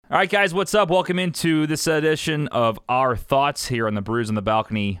All right, guys, what's up? Welcome into this edition of Our Thoughts here on the Brews on the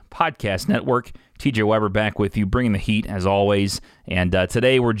Balcony podcast network. TJ Weber back with you, bringing the heat as always. And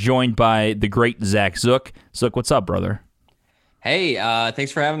today we're joined by the great Zach Zook. Zook, what's up, brother? Hey,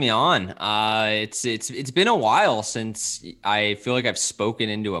 thanks for having me on. It's been a while since I feel like I've spoken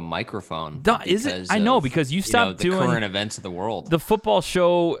into a microphone. Is it? I know, because you stopped the doing current events of the world. The football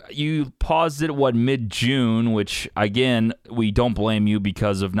show. You paused it mid-June, which again we don't blame you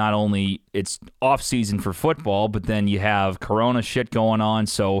because of not only it's off season for football, but then you have Corona shit going on.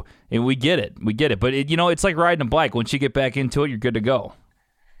 So we get it, But it's like riding a bike. Once you get back into it, you're good to go.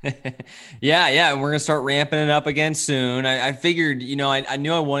 Yeah. We're going to start ramping it up again soon. I figured, I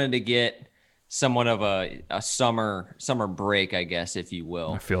knew I wanted to get somewhat of a summer break, I guess, if you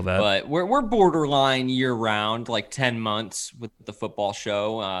will. I feel that. But we're borderline year round, like 10 months with the football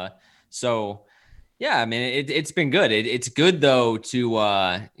show. So yeah, I mean, it's been good. It's good though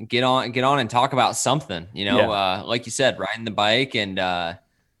to get on and talk about something, like you said, riding the bike and,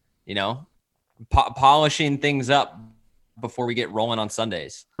 polishing things up before we get rolling on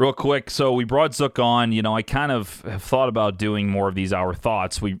Sundays. Real quick, so we brought Zook on. I kind of have thought about doing more of these Our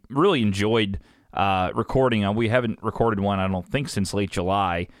Thoughts. We really enjoyed recording. We haven't recorded one, I don't think, since late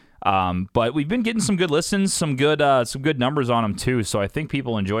July. But we've been getting some good listens, some good numbers on them too. So I think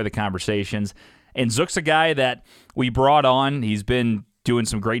people enjoy the conversations. And Zook's a guy that we brought on. He's been doing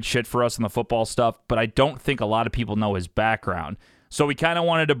some great shit for us in the football stuff, but I don't think a lot of people know his background. So we kind of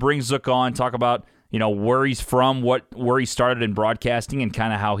wanted to bring Zook on, talk about where he's from, where he started in broadcasting, and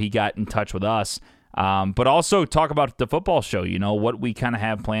kind of how he got in touch with us. But also talk about the football show, what we kind of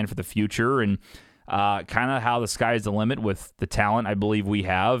have planned for the future, and kind of how the sky's the limit with the talent I believe we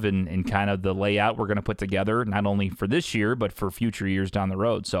have, and kind of the layout we're going to put together, not only for this year, but for future years down the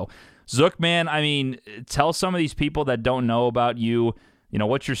road. So, Zook, man, I mean, tell some of these people that don't know about you,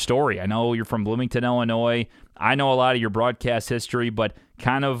 what's your story? I know you're from Bloomington, Illinois. I know a lot of your broadcast history, but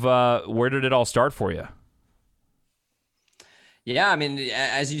kind of where did it all start for you? Yeah, I mean,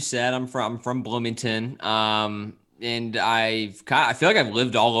 as you said, I'm from Bloomington, and I feel like I've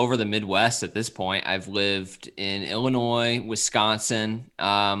lived all over the Midwest at this point. I've lived in Illinois, Wisconsin.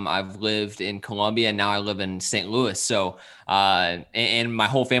 I've lived in Columbia, and now I live in St. Louis. So, and my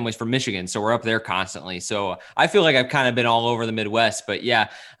whole family's from Michigan, so we're up there constantly. So I feel like I've kind of been all over the Midwest. But yeah,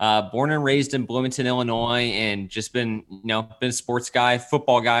 born and raised in Bloomington, Illinois, and just been a sports guy,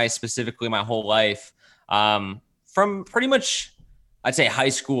 football guy specifically my whole life. From pretty much, I'd say high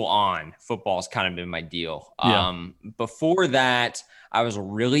school on, football's kind of been my deal. Yeah. Before that, I was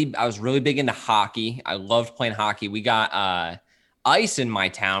really big into hockey. I loved playing hockey. We got ice in my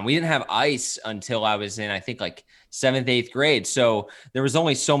town. We didn't have ice until I was in, I think, like 7th, 8th grade. So there was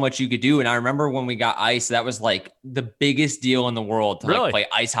only so much you could do. And I remember when we got ice, that was like the biggest deal in the world to like play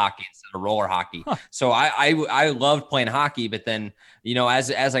ice hockey instead of roller hockey. Huh. So I loved playing hockey, but then,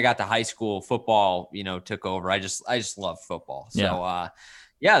 as I got to high school, football, took over. I just love football. So,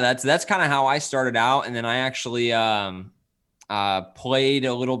 that's kind of how I started out. And then I actually played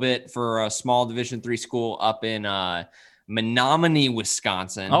a little bit for a small Division III school up in Menominee,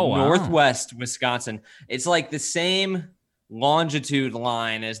 Wisconsin. Oh, wow. Northwest Wisconsin. It's like the same longitude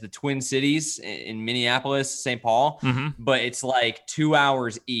line as the Twin Cities in Minneapolis, St. Paul, but it's like 2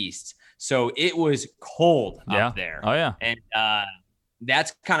 hours east. So it was cold up there. Oh, yeah. And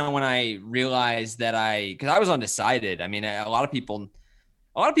that's kind of when I realized that because I was undecided. I mean, a lot of people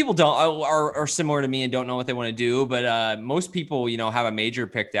are similar to me and don't know what they want to do, but most people, have a major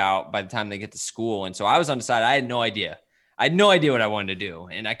picked out by the time they get to school. And so I was undecided. I had no idea what I wanted to do.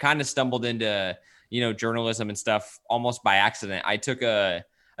 And I kind of stumbled into, journalism and stuff almost by accident. I took an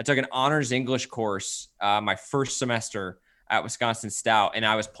honors English course my first semester at Wisconsin Stout, and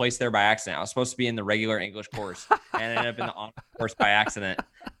I was placed there by accident. I was supposed to be in the regular English course, and I ended up in the honors course by accident.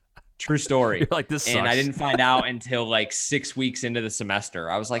 True story. You're like, this sucks. And I didn't find out until like 6 weeks into the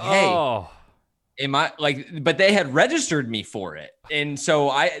semester. I was like, hey, am I like, but they had registered me for it. And so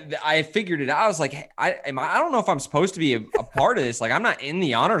I figured it out. I was like, hey, I don't know if I'm supposed to be a part of this. Like, I'm not in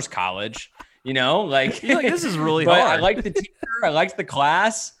the honors college, like, you're like, this is really but hard. I liked the teacher. I liked the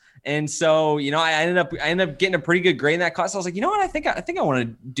class. And so, I ended up getting a pretty good grade in that class. I was like, you know what? I think I want to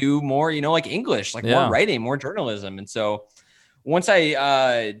do more, like English, like more writing, more journalism. And so once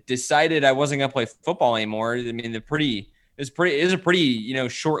I decided I wasn't going to play football anymore, I mean, it was a pretty,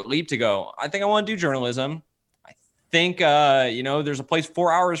 short leap to go. I think I want to do journalism. I think, there's a place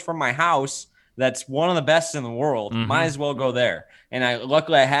 4 hours from my house that's one of the best in the world. Might as well go there. And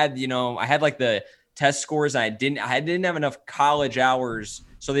luckily I had like the test scores. I didn't have enough college hours.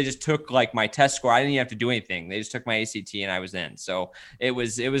 So they just took like my test score. I didn't even have to do anything. They just took my ACT and I was in. So it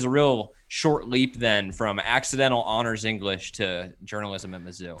was a real short leap then from accidental honors English to journalism at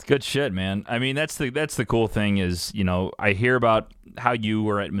Mizzou. It's good shit, man. I mean, that's the cool thing is, I hear about how you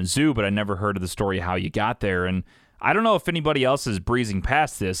were at Mizzou, but I never heard of the story how you got there. And I don't know if anybody else is breezing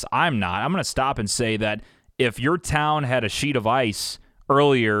past this. I'm not. I'm going to stop and say that if your town had a sheet of ice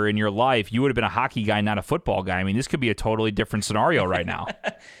earlier in your life, you would have been a hockey guy, not a football guy. I mean, this could be a totally different scenario right now.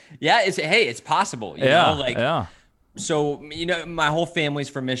 Yeah, it's possible. You know? So, my whole family's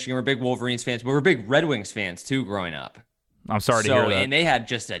from Michigan. We're big Wolverines fans, but we're big Red Wings fans too growing up. I'm sorry to hear that. And they had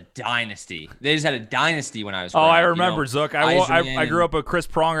just a dynasty. They just had a dynasty when I was growing up. I remember, Zook. I grew up a Chris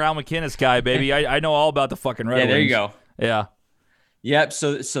Pronger, Al McInnes guy, baby. I know all about the fucking Red Wings. Yeah, there you go. Yeah. Yep.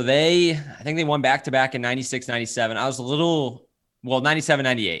 So I think they won back-to-back in 96, 97. I was a little... Well, 97,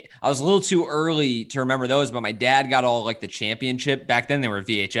 98. I was a little too early to remember those, but my dad got all like the championship. Back then they were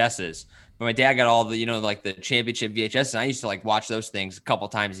VHSs, but my dad got all the, like the championship VHSs. And I used to like watch those things a couple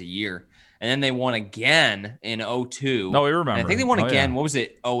times a year. And then they won again in 02. No, we remember. And I think they won again. Yeah. What was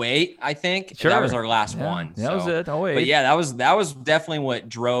it? 08, I think. Sure. That was our last one. That was it. 08. But yeah, that was definitely what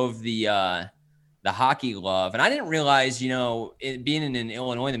drove the hockey love. And I didn't realize, being in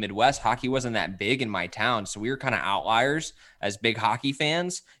Illinois, in the Midwest, hockey wasn't that big in my town. So we were kind of outliers as big hockey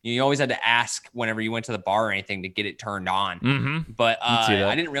fans. You always had to ask whenever you went to the bar or anything to get it turned on. Mm-hmm. But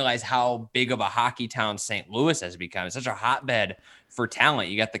I didn't realize how big of a hockey town St. Louis has become. It's such a hotbed for talent.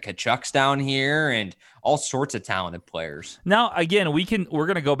 You got the Kachucks down here and all sorts of talented players. Now, again, we're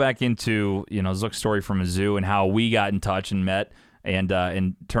going to go back into, Zook's story from Mizzou and how we got in touch and met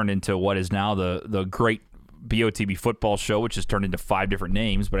and turned into what is now the great BOTB football show, which has turned into 5 different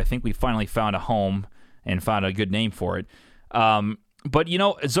names. But I think we finally found a home and found a good name for it. But,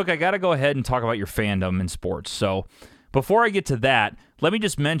 Zook, I got to go ahead and talk about your fandom in sports. So before I get to that, let me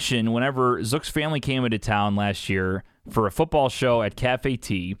just mention whenever Zook's family came into town last year for a football show at Cafe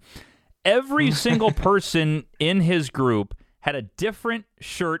T, every single person in his group had a different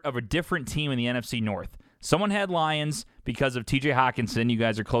shirt of a different team in the NFC North. Someone had Lions because of TJ Hawkinson. You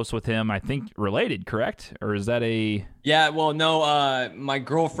guys are close with him, I think related, correct? Or is that a... Yeah, well, no, my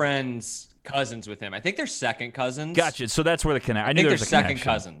girlfriend's cousins with him. I think they're second cousins. Gotcha. So that's where the connection... I knew there was a second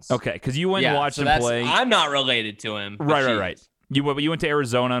connection. Cousins. Okay, because you went and watched him play. I'm not related to him. Right. You went to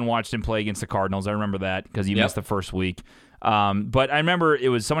Arizona and watched him play against the Cardinals. I remember that because you missed the first week. But I remember it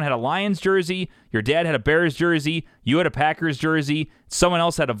was someone had a Lions jersey, your dad had a Bears jersey, you had a Packers jersey, someone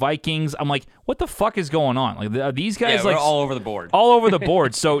else had a Vikings. I'm like, what the fuck is going on? Like, are these guys we're all over the board. All over the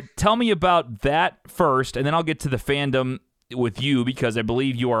board. So tell me about that first, and then I'll get to the fandom with you because I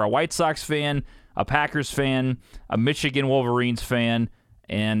believe you are a White Sox fan, a Packers fan, a Michigan Wolverines fan,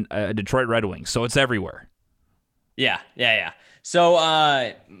 and a Detroit Red Wings. So it's everywhere. Yeah. So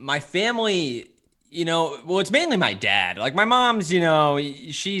my family... it's mainly my dad. Like my mom's,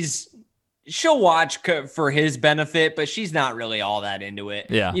 she'll watch for his benefit, but she's not really all that into it.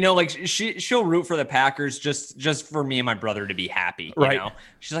 Yeah. Like she'll root for the Packers just for me and my brother to be happy. Right.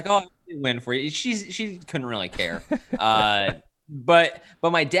 She's like, oh, I win for you. She couldn't really care. But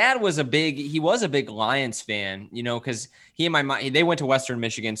my dad was a big Lions fan, because he and my mom, they went to Western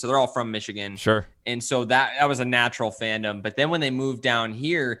Michigan, so they're all from Michigan. Sure. And so that was a natural fandom. But then when they moved down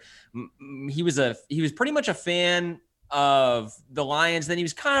here, he was pretty much a fan of the Lions. Then he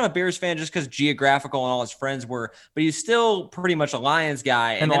was kind of a Bears fan just because geographical and all his friends were, but he's still pretty much a Lions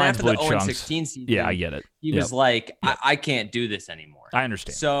guy. And then after the 0-16 season, yeah, I get it. He was like, I can't do this anymore. I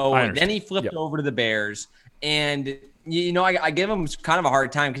understand. So then he flipped over to the Bears, and I give him kind of a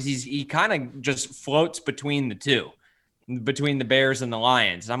hard time because he kind of just floats between the two. Between the Bears and the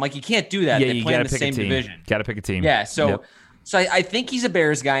Lions. And I'm like, you can't do that. Yeah, they play in the same division. Got to pick a team. Yeah, so I think he's a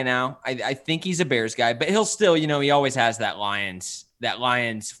Bears guy now. I think he's a Bears guy, but he'll still, he always has that Lions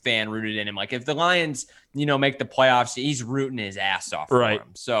fan rooted in him. Like if the Lions, make the playoffs, he's rooting his ass off for him.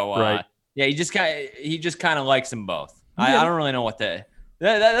 So yeah, he just kind of likes them both. I don't really know what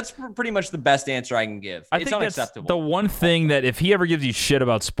that's pretty much the best answer I can give. I it's think unacceptable. That's the one thing that if he ever gives you shit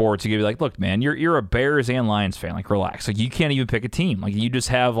about sports, he could be like, look, man, you're a Bears and Lions fan. Like, relax. Like, you can't even pick a team. Like, you just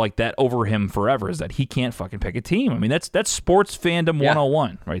have like that over him forever is that he can't fucking pick a team. I mean, that's sports fandom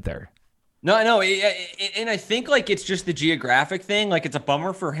 101 right there. No, and I think like it's just the geographic thing. Like it's a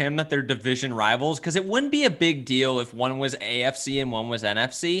bummer for him that they're division rivals because it wouldn't be a big deal if one was AFC and one was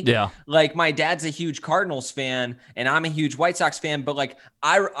NFC. Yeah. Like my dad's a huge Cardinals fan and I'm a huge White Sox fan, but like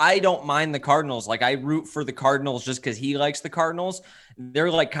I don't mind the Cardinals. Like I root for the Cardinals just because he likes the Cardinals. They're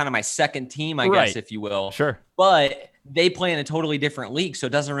like kind of my second team, I guess, if you will. Sure. But they play in a totally different league, so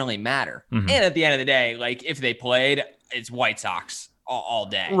it doesn't really matter. Mm-hmm. And at the end of the day, like if they played, it's White Sox all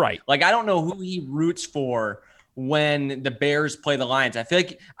day. Right. Like I don't know who he roots for when the Bears play the Lions. I feel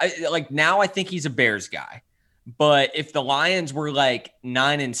like now I think he's a Bears guy. But if the Lions were like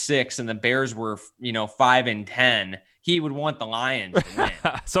 9-6 and the Bears were, 5-10, he would want the Lions to win.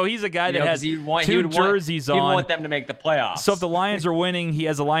 So he's a guy that has two jerseys on. He'd want them to make the playoffs. So if the Lions are winning, he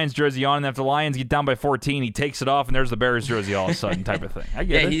has a Lions jersey on, and if the Lions get down by 14, he takes it off, and there's the Bears jersey all of a sudden, type of thing. I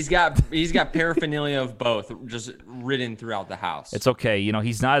get it. he's got paraphernalia of both just written throughout the house. It's okay.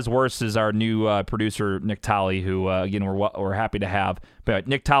 He's not as worse as our new producer Nick Tolley, who again we're happy to have. But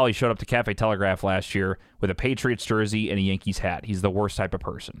Nick Tolley showed up to Cafe Telegraph last year with a Patriots jersey and a Yankees hat. He's the worst type of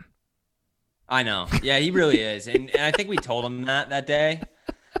person. I know. Yeah, he really is. And I think we told him that day.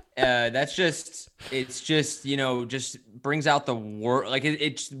 It's just brings out the worst. Like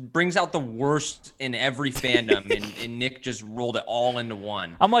it brings out the worst in every fandom. and Nick just rolled it all into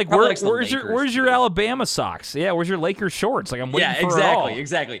one. I'm like, where's your Alabama socks? Yeah, where's your Lakers shorts? Like I'm waiting for it all.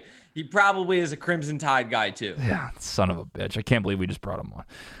 Exactly. He probably is a Crimson Tide guy too. Yeah, son of a bitch. I can't believe we just brought him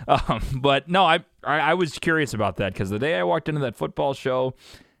on. But no, I was curious about that because the day I walked into that football show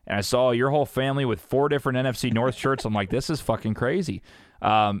and I saw your whole family with 4 different NFC North shirts, I'm like, this is fucking crazy.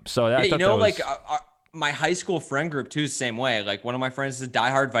 So that, my high school friend group too is the same way. Like one of my friends is a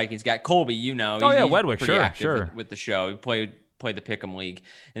diehard Vikings guy, Colby. Wedwick, sure. With the show, he played the Pick'em League,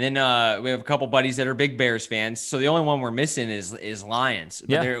 and then we have a couple buddies that are big Bears fans. So the only one we're missing is Lions.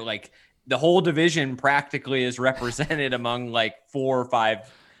 But they're like the whole division practically is represented among like 4 or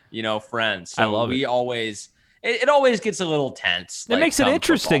 5, friends. So I love it. It always gets a little tense. It makes it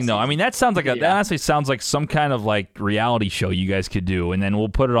interesting, though. I mean, that sounds like that honestly sounds like some kind of like reality show you guys could do, and then we'll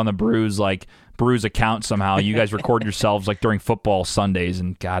put it on the Brews account somehow. You guys record yourselves like during football Sundays,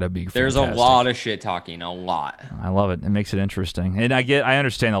 and gotta be fantastic. There's a lot of shit talking, a lot. I love it. It makes it interesting, and I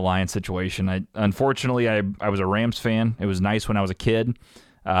understand the Lions situation. Unfortunately, I was a Rams fan. It was nice when I was a kid.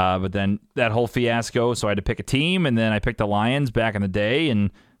 But then that whole fiasco, so I had to pick a team, and then I picked the Lions back in the day and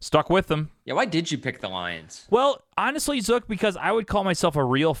stuck with them. Yeah, why did you pick the Lions? Well, honestly, Zook, because I would call myself a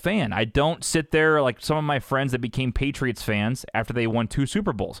real fan. I don't sit there like some of my friends that became Patriots fans after they won 2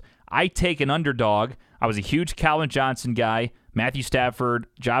 Super Bowls. I take an underdog. I was a huge Calvin Johnson guy, Matthew Stafford,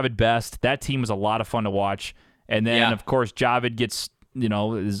 Javid Best. That team was a lot of fun to watch. And then, of course, Javid gets,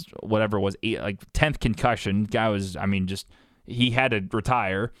 his whatever it was, 10th concussion. Guy was, he had to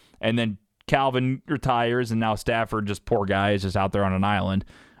retire. And then Calvin retires, and now Stafford, just poor guy, is just out there on an island.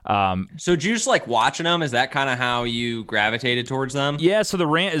 So did you just like watching them? Is that kind of how you gravitated towards them? Yeah, so the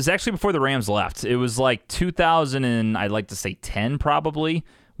Rams, it was actually before the Rams left. It was like 2000 and I'd like to say 10 probably,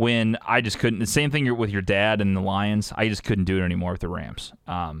 when I just couldn't. The same thing with your dad and the Lions. I just couldn't do it anymore with the Rams.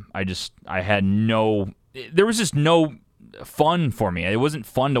 There was just no fun for me. It wasn't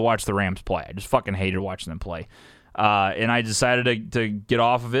fun to watch the Rams play. I just fucking hated watching them play. And I decided to get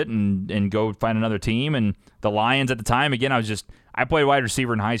off of it and go find another team. And the Lions at the time, again, I played wide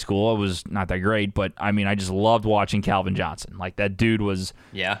receiver in high school. It was not that great, but I just loved watching Calvin Johnson. Like that dude was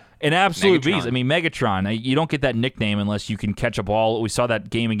an absolute beast. Megatron. You don't get that nickname unless you can catch a ball. We saw that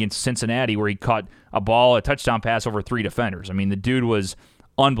game against Cincinnati where he caught a touchdown pass over 3 defenders. The dude was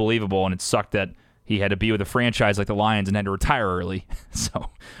unbelievable, and it sucked that he had to be with a franchise like the Lions and had to retire early.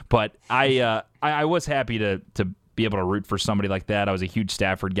 But I was happy to be able to root for somebody like that. I was a huge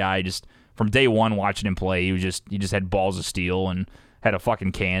Stafford guy. Just from day one watching him play, he just had balls of steel and had a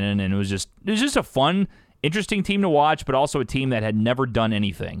fucking cannon, and it was just a fun, interesting team to watch, but also a team that had never done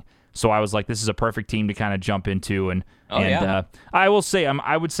anything. So I was like, this is a perfect team to kind of jump into, and I will say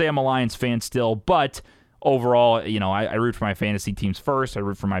I would say I'm a Lions fan still, but overall, I root for my fantasy teams first. I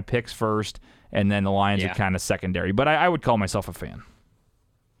root for my picks first, and then the Lions are kind of secondary. But I would call myself a fan.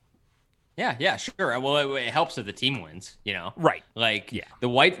 Yeah, sure. Well, it helps if the team wins, Right. The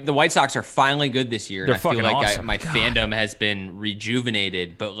White Sox are finally good this year. They're and I feel fucking like awesome. My fandom has been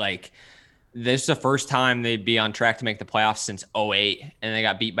rejuvenated, but this is the first time they'd be on track to make the playoffs since 2008, and they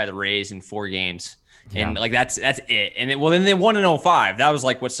got beat by the Rays in 4 games. And that's it. And then they won in 2005. That was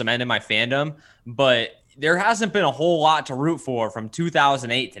what cemented my fandom, but there hasn't been a whole lot to root for from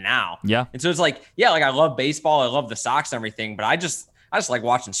 2008 to now. Yeah. And so it's I love baseball. I love the Sox and everything, but I just like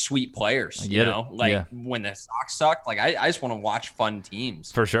watching sweet players, when the Sox sucked, I just want to watch fun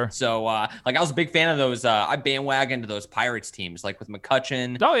teams. For sure. So, I was a big fan of those. I bandwagoned to those Pirates teams, with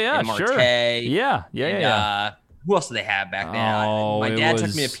McCutchen. Oh, yeah, and Marte. sure. Yeah. Who else did they have back then? My dad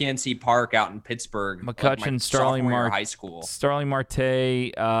took me to PNC Park out in Pittsburgh. McCutchen, Starling Marte, high school. Starling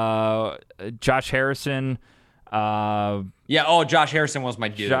Marte, Josh Harrison. Yeah. Oh, Josh Harrison was my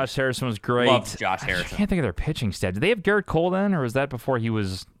dude. Josh Harrison was great. Loved Josh I Harrison. can't think of their pitching staff. Did they have Garrett Cole then, or was that before he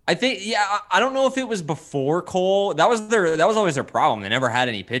was? I think, yeah, I don't know if it was before Cole. That was always their problem. They never had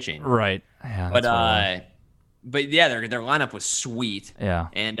any pitching. Right. Yeah. That's what it was. But yeah, their lineup was sweet. Yeah.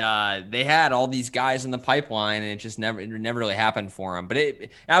 And they had all these guys in the pipeline, and it never really happened for them. But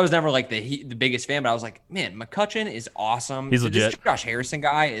I was never like the biggest fan, but I was like, man, McCutchen is awesome. He's legit. This Josh Harrison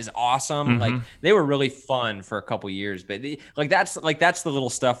guy is awesome. Mm-hmm. Like they were really fun for a couple years. But that's the little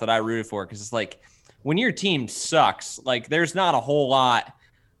stuff that I rooted for, because it's like when your team sucks, like there's not a whole lot.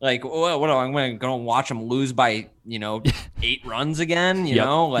 Like, what am I going to watch them lose by 8 runs again? You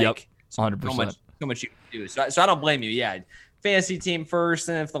know, like 100%. So much you can do. So I don't blame you. Yeah, fantasy team first,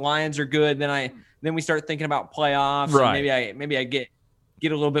 and if the Lions are good, then we start thinking about playoffs. Right. And maybe I get a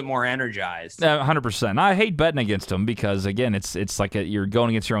little bit more energized. 100%. I hate betting against them because again, it's like you're going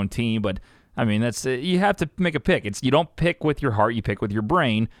against your own team. But I mean, you have to make a pick. You don't pick with your heart, you pick with your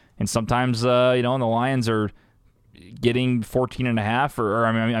brain. And sometimes and the Lions are getting 14.5 or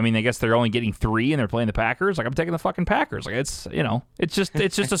I mean I guess they're only getting 3 and they're playing the Packers. Like I'm taking the fucking Packers. Like it's just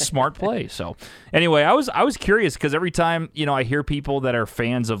a smart play. So anyway, I was curious because every time I hear people that are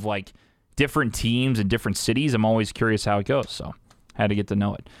fans of like different teams and different cities, I'm always curious how it goes. So I had to get to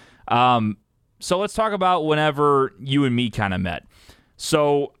know it. So let's talk about whenever you and me kind of met.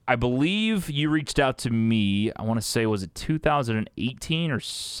 So I believe you reached out to me. I want to say, was it 2018 or I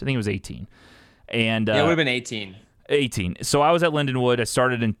think it was 18. And it would have been 18. 18. So I was at Lindenwood. I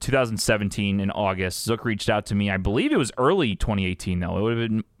started in 2017 in August. Zook reached out to me. I believe it was early 2018, though. It would have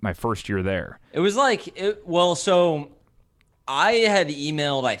been my first year there. It was so I had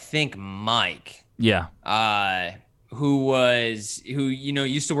emailed, I think, Mike. Yeah. Who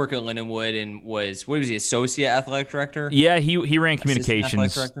used to work at Lindenwood and was he, associate athletic director? Yeah, he ran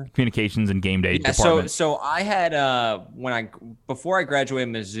communications and game day department. So I had before I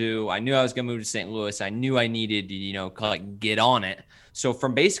graduated Mizzou, I knew I was gonna move to St. Louis. I knew I needed to get on it. So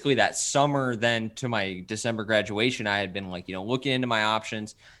from basically that summer then to my December graduation, I had been looking into my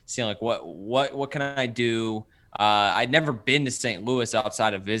options, seeing what can I do. I'd never been to St. Louis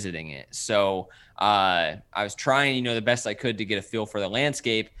outside of visiting it. So I was trying, the best I could to get a feel for the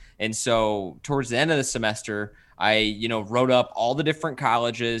landscape. And so towards the end of the semester, I, wrote up all the different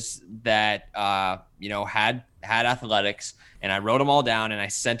colleges that, had athletics, and I wrote them all down and I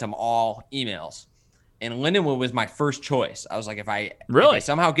sent them all emails. And Lindenwood was my first choice. I was like, if I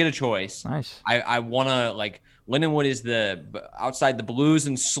somehow get a choice, nice. I want to Lindenwood is outside the Blues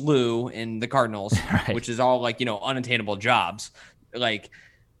and SLU in the Cardinals, right, which is all unattainable jobs. Like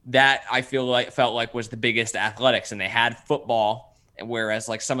that, I felt like was the biggest athletics, and they had football, whereas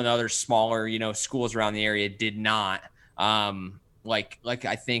some of the other smaller schools around the area did not. I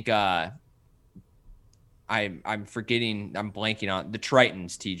think I'm blanking on the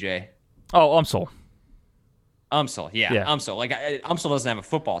Tritons. TJ. Oh, UMSL. UMSL, yeah. UMSL. UMSL doesn't have a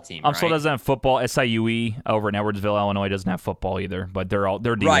football team. UMSL doesn't have football. SIUE over in Edwardsville, Illinois doesn't have football either, but they're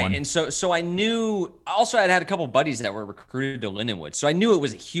D1. Right, and so I knew. Also, I'd had a couple buddies that were recruited to Lindenwood, so I knew it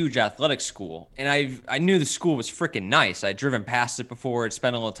was a huge athletic school, and I knew the school was freaking nice. I'd driven past it before. I'd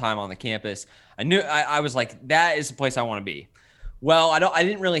spent a little time on the campus. I was like, that is the place I want to be. Well, I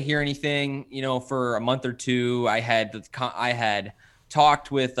didn't really hear anything, for a month or two. I had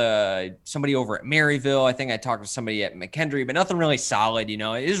talked with somebody over at Maryville. I think I talked to somebody at McKendree, but nothing really solid. It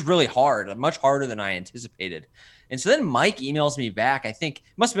is really hard, much harder than I anticipated. And so then Mike emails me back. I think it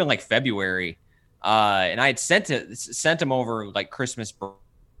must have been February, and I had sent him over Christmas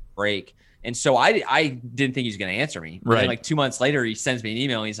break. And so I didn't think he was going to answer me. Right. And then 2 months later, he sends me an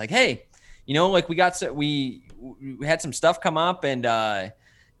email. And he's like, "Hey, we had some stuff come up, and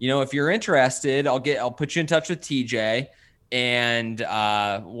if you're interested, I'll put you in touch with TJ." And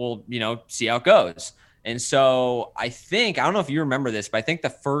we'll, see how it goes. And so I don't know if you remember this, but I think the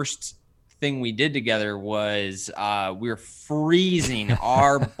first thing we did together was we were freezing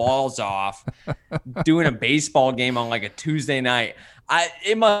our balls off doing a baseball game on a Tuesday night.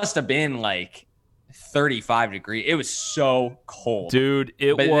 It must have been 35 degrees. It was so cold. Dude,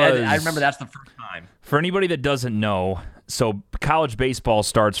 I remember that's the first time. For anybody that doesn't know, so college baseball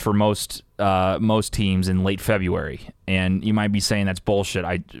starts for most teams in late February, and you might be saying that's bullshit.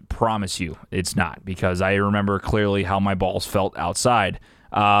 I promise you it's not, because I remember clearly how my balls felt outside.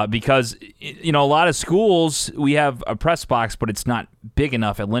 Because a lot of schools, we have a press box, but it's not big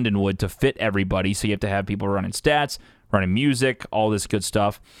enough at Lindenwood to fit everybody, so you have to have people running stats, running music, all this good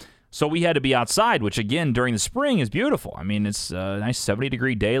stuff. So we had to be outside, which again during the spring is beautiful. I mean, it's a nice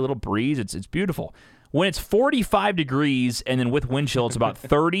 70-degree day, a little breeze. It's beautiful. When it's 45 degrees and then with wind chill it's about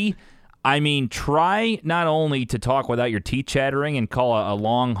 30, I mean, try not only to talk without your teeth chattering and call a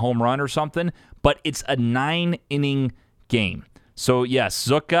long home run or something, but it's a 9-inning game. So, yes,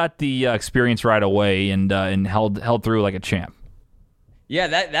 Zook got the experience right away and held through like a champ. Yeah,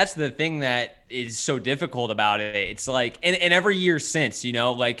 that's the thing that is so difficult about it. It's like, and every year since,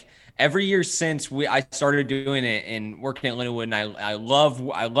 like every year since I started doing it and working at Lindenwood, and I love,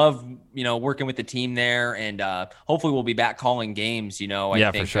 working with the team there, and hopefully we'll be back calling games,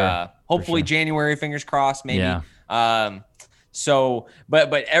 I think, for sure. Hopefully for sure. January, fingers crossed, maybe. Yeah. So,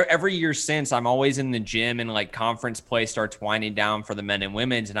 but every year since, I'm always in the gym and like conference play starts winding down for the men and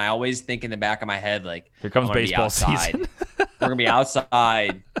women's. And I always think in the back of my head, like, here comes baseball season. We're going to be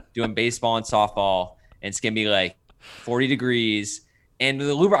outside doing baseball and softball. And it's going to be like 40 degrees. And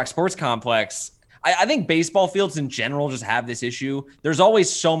the Lubrock Sports Complex, I think baseball fields in general just have this issue. There's always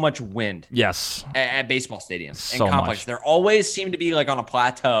so much wind. Yes. At baseball stadiums and complexes. There always seem to be like on a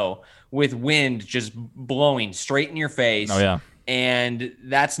plateau with wind just blowing straight in your face. Oh, yeah. And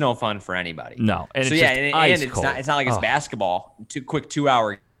that's no fun for anybody. No. And so, it's not like it's basketball,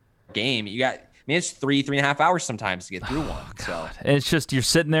 2-hour game. You got, it's 3.5 hours sometimes to get through one. So and it's just, you're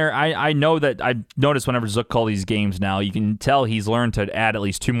sitting there. I know that I've noticed whenever Zook calls these games now, you can tell he's learned to add at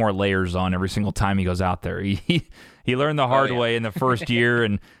least 2 more layers on every single time he goes out there. He learned the hard way in the first year,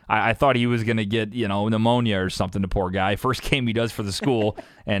 and I thought he was going to get, pneumonia or something, the poor guy. First game he does for the school,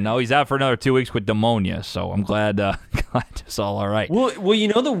 and now he's out for another 2 weeks with pneumonia, so I'm glad it's all right. Well,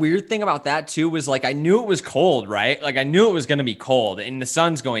 the weird thing about that, too, was, like, I knew it was cold, right? Like, I knew it was going to be cold, and the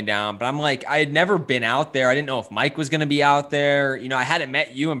sun's going down, but I'm like, I had never been out there. I didn't know if Mike was going to be out there. I hadn't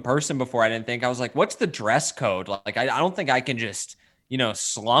met you in person before. I was like, what's the dress code? Like, I don't think I can just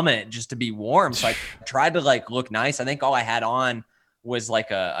slum it just to be warm. So I tried to like look nice. I think all I had on was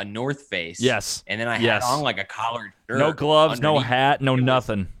like a North Face. Yes. And then I had on like a collared shirt. No gloves, underneath. No hat, no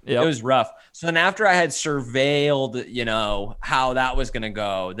nothing. Yep. It was rough. So then after I had surveilled, how that was going to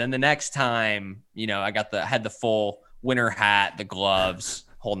go, then the next time, I had the full winter hat, the gloves,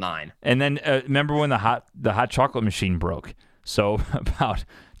 whole nine. And then remember when the hot chocolate machine broke? So about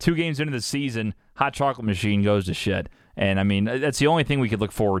 2 games into the season, hot chocolate machine goes to shit. And, I mean, that's the only thing we could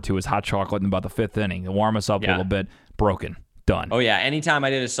look forward to is hot chocolate in about the 5th inning to warm us up a little bit. Broken. Done. Oh, yeah. Anytime I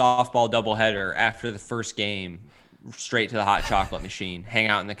did a softball doubleheader after the first game, straight to the hot chocolate machine, hang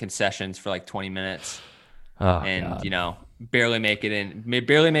out in the concessions for like 20 minutes. And, barely make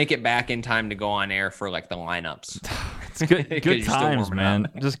it back in time to go on air for like the lineups. It's good times, man.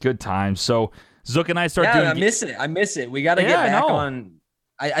 Just good times. So Zook and I start doing. I miss it. We got to get back on.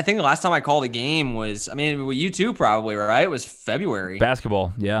 I think the last time I called a game was, you too probably, right? It was February.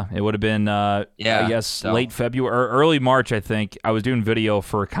 Basketball, yeah. It would have been, I guess, late February or early March, I think. I was doing video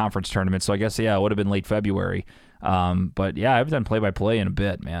for a conference tournament, so I guess, it would have been late February. But, yeah, I haven't done play-by-play in a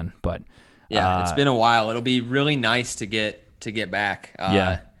bit, man. But it's been a while. It'll be really nice to get back.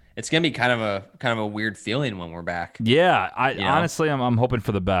 It's gonna be kind of a weird feeling when we're back. Yeah, honestly, I'm hoping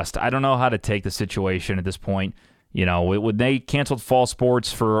for the best. I don't know how to take the situation at this point. When they canceled fall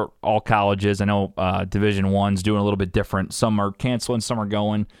sports for all colleges, I know Division I's doing a little bit different. Some are canceling, some are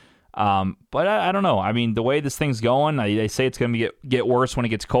going. But I don't know. I mean, the way this thing's going, they say it's going to get worse when it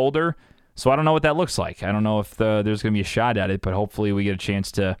gets colder. So I don't know what that looks like. I don't know if there's going to be a shot at it, but hopefully we get a chance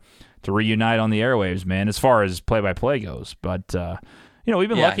to reunite on the airwaves, man, as far as play-by-play goes. But, we've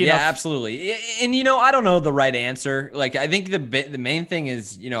been lucky enough. Yeah, absolutely. And, I don't know the right answer. Like, I think the main thing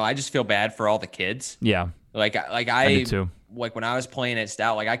is, I just feel bad for all the kids. Yeah. I do too. Like when I was playing at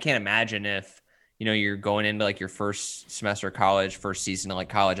Stout, like I can't imagine if, you're going into like your first semester of college, first season of like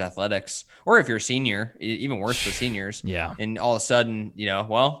college athletics, or if you're a senior, even worse for seniors. Yeah. And all of a sudden, you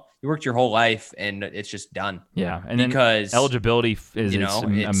worked your whole life and it's just done. Yeah. And because then eligibility is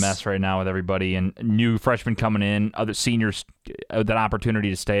a mess right now with everybody and new freshmen coming in, other seniors, that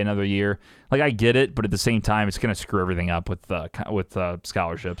opportunity to stay another year. Like I get it, but at the same time, it's going to screw everything up with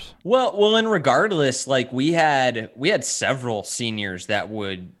scholarships. Well, and regardless, like we had several seniors that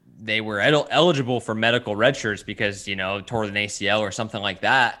they were eligible for medical redshirts because, tore an ACL or something like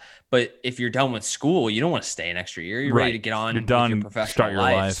that. But if you're done with school, you don't want to stay an extra year. You're ready to get on. You're done. With your professional start your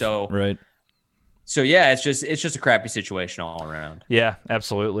life. So right. So yeah, it's just a crappy situation all around. Yeah,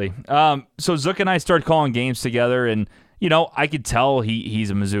 absolutely. So Zook and I started calling games together, and I could tell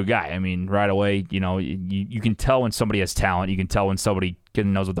he's a Mizzou guy. I mean, right away, you can tell when somebody has talent. You can tell when somebody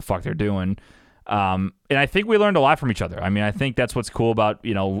knows what the fuck they're doing. And I think we learned a lot from each other. I mean, I think that's what's cool about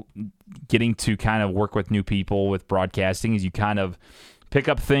getting to kind of work with new people with broadcasting is you kind of pick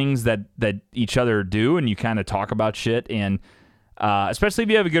up things that each other do, and you kind of talk about shit. And especially if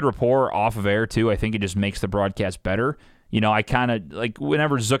you have a good rapport off of air, too, I think it just makes the broadcast better. I kind of like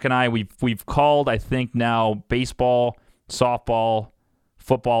whenever Zook and I we've called, I think now, baseball, softball,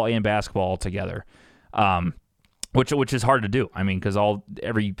 football, and basketball together, which is hard to do. I mean, because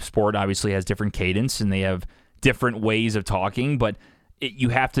every sport obviously has different cadence and they have different ways of talking, but you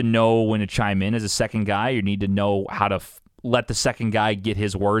have to know when to chime in as a second guy. You need to know how to let the second guy get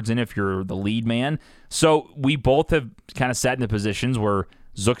his words in if you're the lead man. So we both have kind of sat in the positions where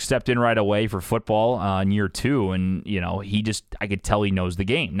Zook stepped in right away for football in year 2, and I could tell he knows the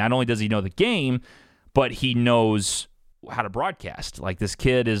game. Not only does he know the game, but he knows how to broadcast. Like, this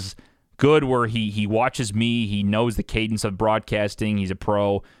kid is good where he watches me, he knows the cadence of broadcasting, he's a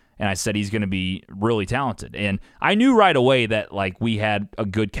pro, and I said he's going to be really talented. And I knew right away that, like, we had a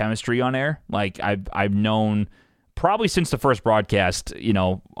good chemistry on air. Like, I've known probably since the first broadcast,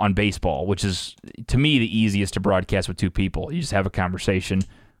 on baseball, which is, to me, the easiest to broadcast with two people. You just have a conversation,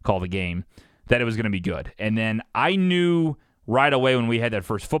 call the game, that it was going to be good. And then I knew right away when we had that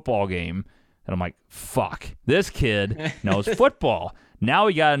first football game that I'm like, fuck, this kid knows football. Now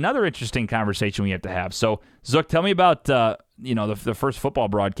we got another interesting conversation we have to have. So, Zook, tell me about the first football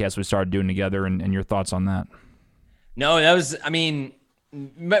broadcast we started doing together and your thoughts on that. No, that was,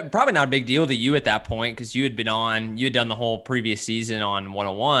 probably not a big deal to you at that point because you had done the whole previous season on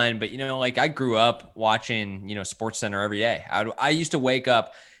 101. But, I grew up watching, SportsCenter every day. I used to wake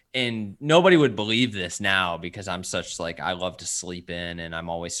up, and nobody would believe this now because I'm such I love to sleep in and I'm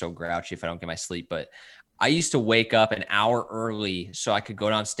always so grouchy if I don't get my sleep. But I used to wake up an hour early so I could go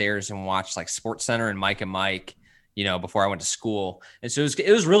downstairs and watch SportsCenter and Mike, before I went to school. And so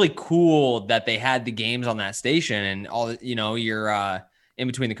it was really cool that they had the games on that station, and all, you're in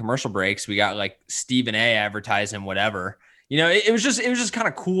between the commercial breaks, we got Stephen A advertising whatever, it was just kind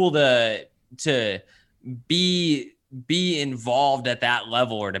of cool to be involved at that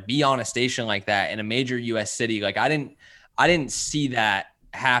level, or to be on a station like that in a major US city. I didn't see that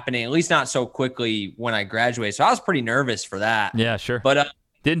happening, at least not so quickly when I graduated. So I was pretty nervous for that. Yeah, sure. But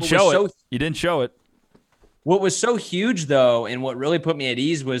didn't show it. You didn't show it. What was so huge, though, and what really put me at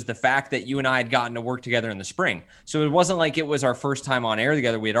ease was the fact that you and I had gotten to work together in the spring. So it wasn't like it was our first time on air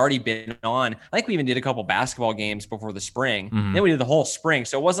together. We had already been on. I think we even did a couple basketball games before the spring. Mm-hmm. Then we did the whole spring.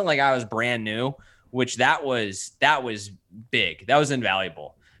 So it wasn't like I was brand new, which that was big. That was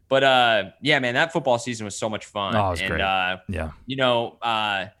invaluable. But yeah, man, that football season was so much fun. Oh, it was great. Yeah.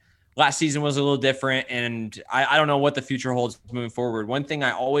 Last season was a little different, and I don't know what the future holds moving forward. One thing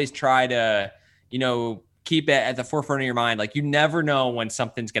I always try to, keep it at the forefront of your mind. You never know when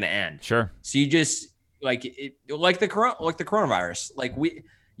something's going to end. Sure. So you just like the coronavirus,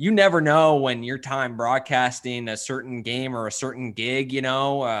 you never know when your time broadcasting a certain game or a certain gig,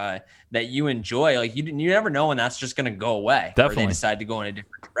 that you enjoy, you never know when that's just going to go away. Definitely. Or they decide to go in a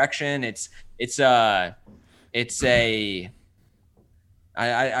different direction.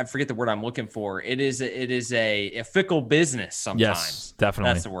 I forget the word I'm looking for. It is a fickle business sometimes. Yes,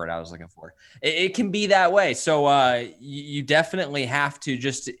 definitely. That's the word I was looking for. It can be that way. So you definitely have to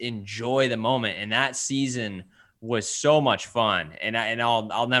just enjoy the moment. And that season was so much fun. And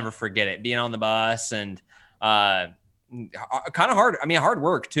I'll never forget it. Being on the bus and kind of hard. Hard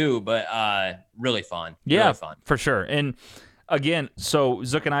work too, but really fun. Yeah, really fun. For sure. And again, so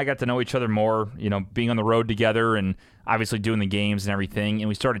Zook and I got to know each other more, being on the road together and obviously doing the games and everything. And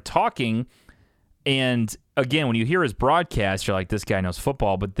we started talking. And again, when you hear his broadcast, you're like, this guy knows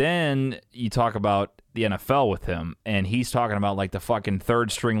football. But then you talk about the NFL with him, and he's talking about the fucking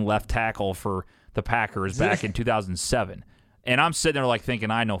third string left tackle for the Packers back in 2007. And I'm sitting there thinking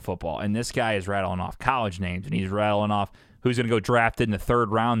I know football. And this guy is rattling off college names, and he's rattling off who's going to go drafted in the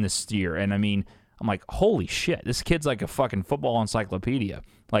third round this year. And I'm like, holy shit, this kid's like a fucking football encyclopedia.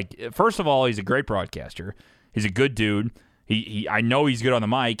 First of all, he's a great broadcaster. He's a good dude. I know he's good on the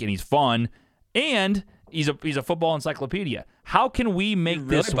mic, and he's fun, and he's a football encyclopedia. How can we make You're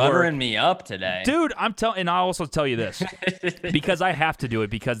really this buttering work? me up today, dude? And I'll also tell you this because I have to do it,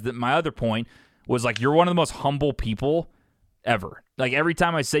 because my other point was you're one of the most humble people ever. Every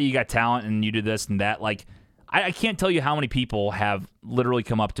time I say you got talent and you do this and that, I can't tell you how many people have literally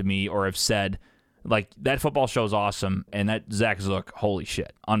come up to me or have said, that football show's awesome, and that Zach Zook, holy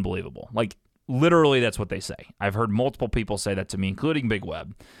shit, unbelievable. Literally, that's what they say. I've heard multiple people say that to me, including Big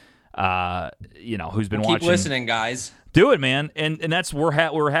Web, who's been watching. Keep listening, guys. Do it, man. And that's we're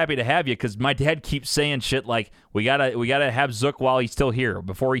happy to have you, because my dad keeps saying shit we gotta have Zook while he's still here,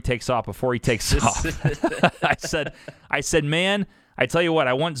 before he takes off. I said, man, I tell you what,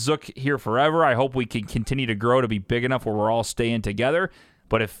 I want Zook here forever. I hope we can continue to grow to be big enough where we're all staying together.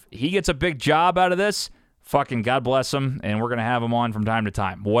 But if he gets a big job out of this, fucking God bless him, and we're going to have him on from time to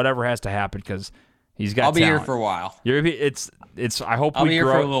time. Whatever has to happen, because He's got I'll be talent. here for a while. It's. I hope I'll we be here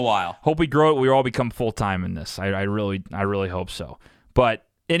grow. for a little while. Hope we grow it. We all become full time in this. I really hope so. But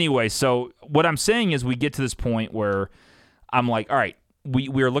anyway, so what I'm saying is we get to this point where I'm like, all right,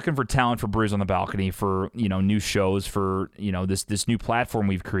 we are looking for talent for Brews on the Balcony, for new shows, for this new platform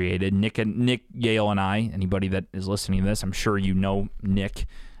we've created. Nick Yale and I. Anybody that is listening to this, I'm sure you know Nick.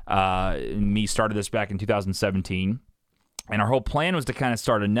 Me started this back in 2017, and our whole plan was to kind of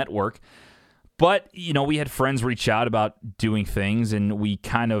start a network. But we had friends reach out about doing things, and we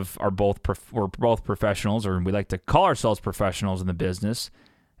kind of are we're both professionals, or we like to call ourselves professionals in the business.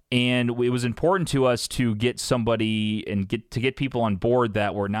 And it was important to us to get somebody and get people on board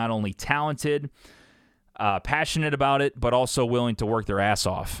that were not only talented, passionate about it, but also willing to work their ass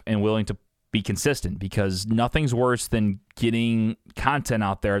off and willing to be consistent, because nothing's worse than getting content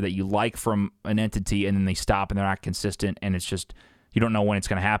out there that you like from an entity and then they stop and they're not consistent, and it's just you don't know when it's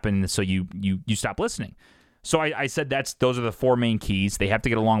going to happen, so you stop listening. So I said those are the four main keys. They have to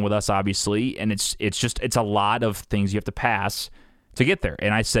get along with us, obviously, and it's a lot of things you have to pass to get there.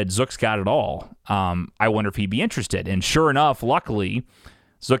 And I said, Zook's got it all. I wonder if he'd be interested. And sure enough, luckily,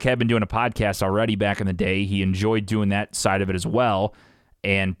 Zook had been doing a podcast already back in the day. He enjoyed doing that side of it as well,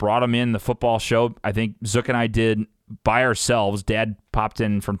 and brought him in the football show. I think Zook and I did by ourselves. Dad popped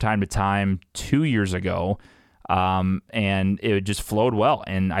in from time to time 2 years ago. And it just flowed well,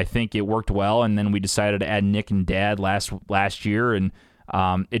 and I think it worked well. And then we decided to add Nick and Dad last year, and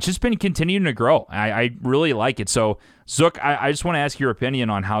it's just been continuing to grow. I really like it. So, Zook, I just want to ask your opinion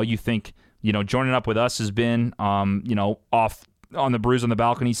on how you think joining up with us has been, off on the Brews on the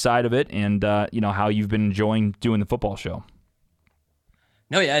Balcony side of it, and how you've been enjoying doing the football show.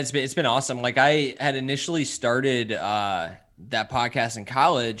 No, yeah, it's been awesome. Like, I had initially started that podcast in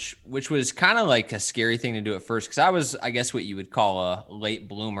college, which was kind of like a scary thing to do at first, because I was, I guess, what you would call a late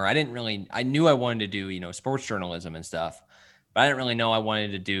bloomer. I knew I wanted to do, sports journalism and stuff, but I didn't really know I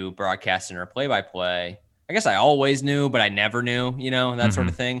wanted to do broadcasting or play-by-play. I guess I always knew, but I never knew, that sort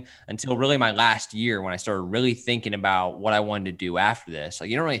of thing, until really my last year when I started really thinking about what I wanted to do after this.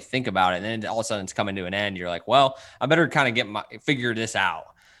 Like, you don't really think about it, and then all of a sudden it's coming to an end. You're like, well, I better kind of figure this out.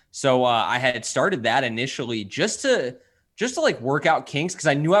 So I had started that initially just to like work out kinks, because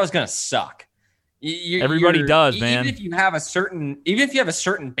I knew I was going to suck. Everybody does, man. Even if you have a certain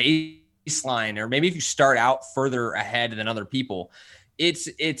baseline, or maybe if you start out further ahead than other people,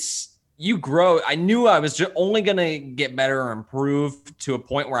 you grow. I knew I was only going to get better or improve to a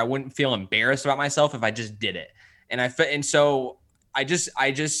point where I wouldn't feel embarrassed about myself if I just did it. And so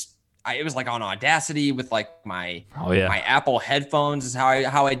it was like on Audacity with like my Apple headphones is how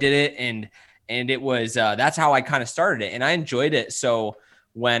I did it. And it was, that's how I kind of started it, and I enjoyed it. So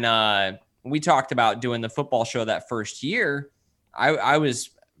when we talked about doing the football show that first year, I was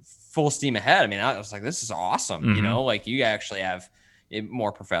full steam ahead. I mean, I was like, this is awesome. Mm-hmm. Like, you actually have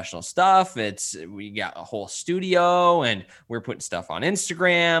more professional stuff. We got a whole studio, and we're putting stuff on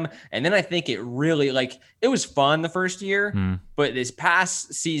Instagram. And then I think it really, it was fun the first year, but this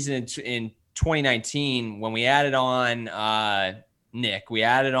past season in 2019, when we added on, Nick, we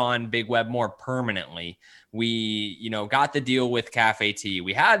added on Big Web more permanently. We, got the deal with Cafe Tea.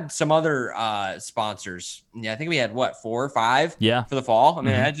 We had some other sponsors. Yeah, I think we had 4 or 5 for the fall. I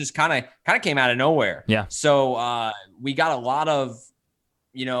mean, that just kind of came out of nowhere. Yeah. So we got a lot of,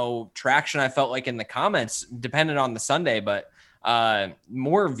 traction, I felt like, in the comments, dependent on the Sunday, but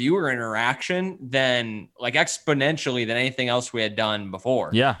more viewer interaction than exponentially than anything else we had done before.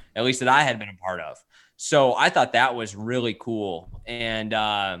 Yeah. At least that I had been a part of. So I thought that was really cool. And,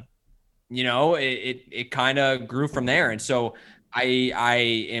 it kind of grew from there. And so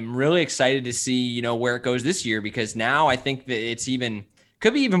I am really excited to see, where it goes this year, because now I think that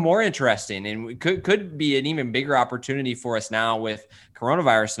could be even more interesting, and could be an even bigger opportunity for us now with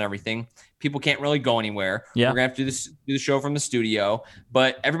coronavirus and everything. People can't really go anywhere. Yeah. We're going to have to do the show from the studio,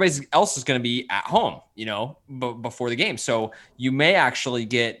 but everybody else is going to be at home, before the game. So you may actually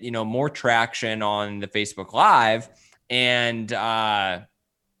get, more traction on the Facebook Live and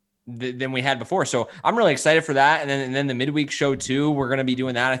than we had before. So I'm really excited for that. And then the midweek show too, we're going to be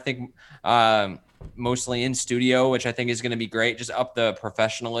doing that, I think, mostly in studio, which I think is going to be great. Just up the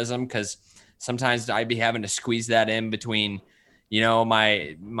professionalism, because sometimes I'd be having to squeeze that in between,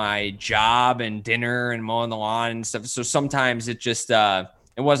 my job and dinner and mowing the lawn and stuff. So sometimes it just, it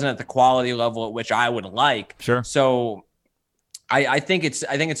wasn't at the quality level at which I would like. Sure. So I think it's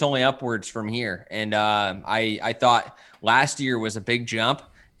only upwards from here. And I thought last year was a big jump,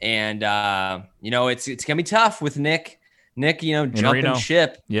 and it's gonna be tough with Nick, jumping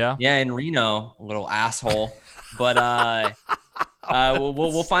ship. Yeah. Yeah. In Reno, a little asshole, but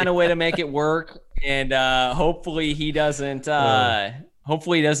We'll find a way to make it work, and hopefully he doesn't.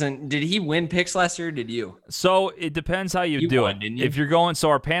 Hopefully he doesn't. Did he win picks last year? Or did you? So it depends how you do won, it. didn't you? If you're going, so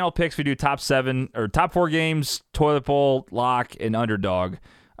our panel picks, we do top 7 or top 4 games, toilet bowl, lock, and underdog.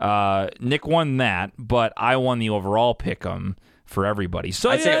 Nick won that, but I won the overall pick 'em for everybody. So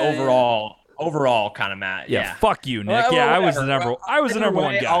I'd say overall kind of Matt. Yeah. Fuck you, Nick. I was the number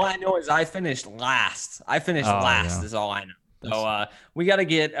one guy. All I know is I finished last. Yeah. Is all I know. So we got to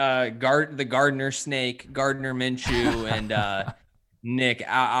get the Gardner Snake, Gardner Minshew, and Nick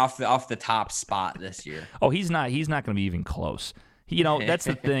off the top spot this year. Oh, he's not going to be even close. That's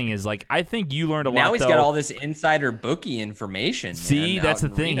the thing is, like, I think you learned a lot. Now he's got all this insider bookie information. See, man, that's the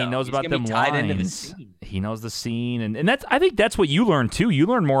thing. He knows about them lines. The he knows the scene, and I think that's what you learned too. You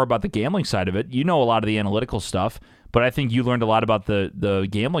learned more about the gambling side of it. You know a lot of the analytical stuff, but I think you learned a lot about the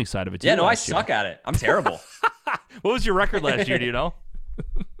gambling side of it too. Yeah, no, I suck at it. I'm terrible. What was your record last year? Do you know?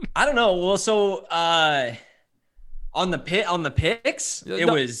 I don't know. Well, so on the picks, it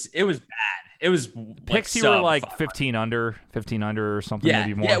was bad. It was picks. You were like 15 under or something,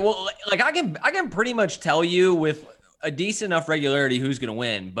 maybe more. Yeah, well, like I can pretty much tell you with a decent enough regularity who's going to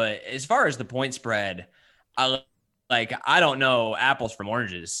win, but as far as the point spread, I don't know apples from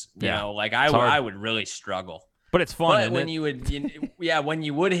oranges. You know, like I would really struggle. But it's fun. But when you would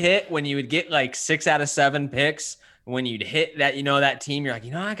get like 6 out of 7 picks. When you'd hit that, that team, you're like,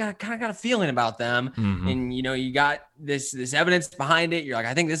 I kind of got a feeling about them. Mm-hmm. And, you got this evidence behind it. You're like,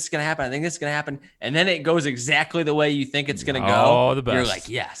 I think this is going to happen. I think this is going to happen. And then it goes exactly the way you think it's going to go. Oh, the best. You're like,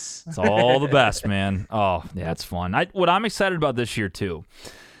 yes. It's all the best, man. Oh, yeah, it's fun. What I'm excited about this year, too,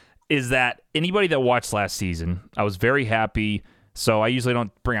 is that anybody that watched last season, I was very happy. So I usually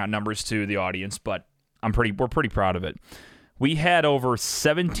don't bring out numbers to the audience, but we're pretty proud of it. We had over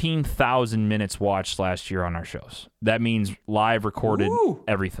 17,000 minutes watched last year on our shows. That means live recorded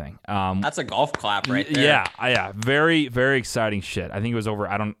everything. That's a golf clap right there. Yeah. Very, very exciting shit. I think it was over,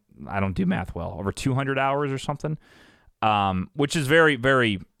 I don't do math well, over 200 hours or something, which is very,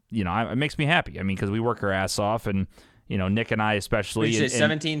 very, it makes me happy. I mean, because we work our ass off, and, Nick and I especially. You say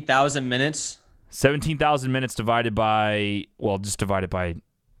 17,000 minutes? 17,000 minutes divided by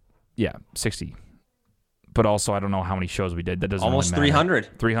 60. But also, I don't know how many shows we did. That doesn't almost really matter.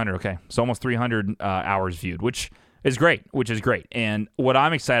 300. 300, okay. So almost 300 hours viewed, which is great. And what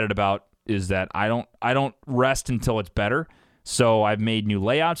I'm excited about is that I don't rest until it's better. So I've made new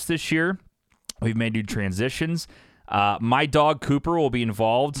layouts this year. We've made new transitions. My dog Cooper will be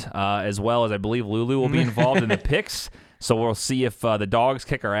involved, as well as I believe Lulu will be involved in the picks. So we'll see if the dogs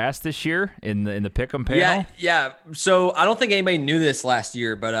kick our ass this year in the pick'em panel. Yeah. So I don't think anybody knew this last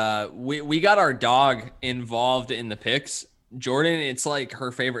year, but we got our dog involved in the picks. Jordan, it's like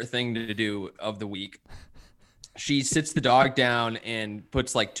her favorite thing to do of the week. She sits the dog down and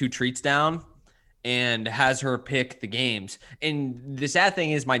puts like 2 treats down and has her pick the games. And the sad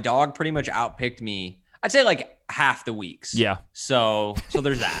thing is my dog pretty much outpicked me, I'd say like half the weeks. Yeah. So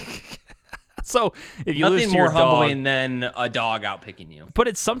there's that. So if you nothing lose to more your humbling than a dog outpicking you.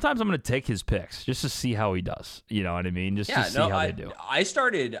 But sometimes I'm going to take his picks just to see how he does. You know what I mean? Just to see how they do. I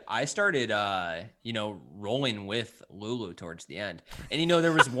started rolling with Lulu towards the end, and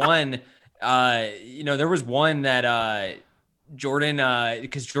there was one, that Jordan,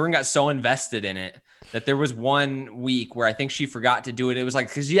 because Jordan got so invested in it that there was one week where I think she forgot to do it. It was like,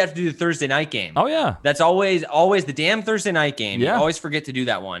 because you have to do the Thursday night game. Oh yeah, that's always the damn Thursday night game. Yeah. You always forget to do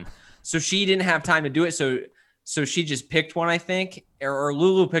that one. So she didn't have time to do it. So she just picked one, I think, or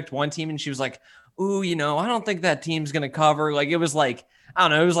Lulu picked one team, and she was like, ooh, I don't think that team's going to cover. Like, it was like, I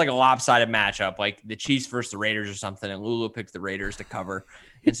don't know. It was like a lopsided matchup, like the Chiefs versus the Raiders or something. And Lulu picked the Raiders to cover.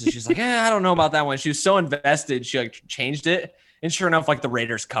 And so she's like, I don't know about that one. She was so invested. She like changed it. And sure enough, like the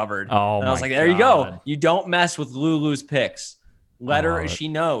Raiders covered. Oh, and I was like, there you go. You don't mess with Lulu's picks. Let her, she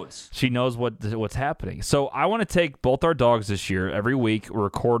knows. She knows what's happening. So I want to take both our dogs this year. Every week,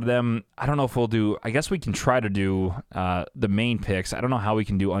 record them. I don't know if we'll do, I guess we can try to do the main picks. I don't know how we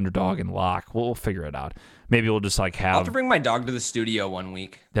can do underdog and lock. We'll figure it out. Maybe we'll just like have. I'll have to bring my dog to the studio one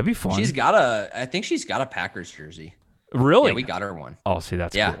week. That'd be fun. I think she's got a Packers jersey. Really? Yeah, we got her one. Oh, see,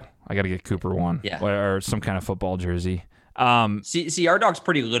 that's cool. I got to get Cooper one. Yeah. Or some kind of football jersey. See, our dog's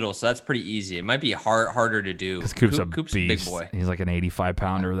pretty little, so that's pretty easy. It might be harder to do. Because Coop's a big boy. He's like an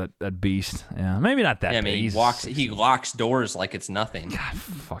 85-pounder. That beast. Yeah, maybe not that. Yeah, I mean, he locks doors like it's nothing. God,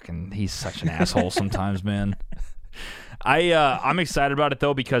 he's such an asshole sometimes, man. I'm excited about it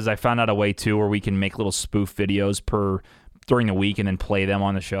though because I found out a way too where we can make little spoof videos during the week and then play them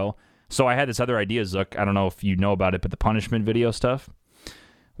on the show. So I had this other idea, Zook. I don't know if you know about it, but the punishment video stuff.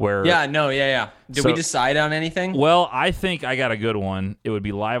 Where yeah. Did we decide on anything? Well, I think I got a good one. It would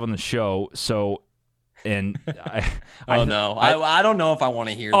be live on the show. So, and I don't know if I want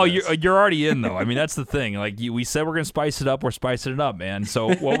to hear. Oh, this. you're already in though. I mean, that's the thing. Like we said, we're gonna spice it up. We're spicing it up, man.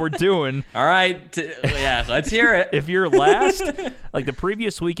 So what we're doing? All right, let's hear it. If you're last, like the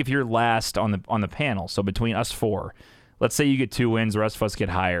previous week, if you're last on the panel, so between us four, let's say you get 2 wins, the rest of us get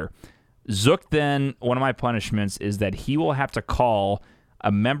higher. Zook, then one of my punishments is that he will have to call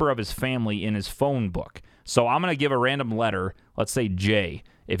a member of his family in his phone book. So I'm going to give a random letter, let's say J.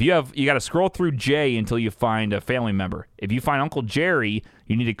 If you got to scroll through J until you find a family member. If you find Uncle Jerry,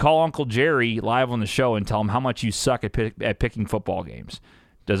 you need to call Uncle Jerry live on the show and tell him how much you suck at picking football games.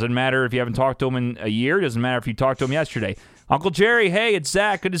 Doesn't matter if you haven't talked to him in a year. Doesn't matter if you talked to him yesterday. Uncle Jerry, hey, it's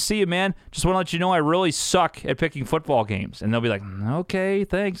Zach. Good to see you, man. Just want to let you know I really suck at picking football games. And they'll be like, okay,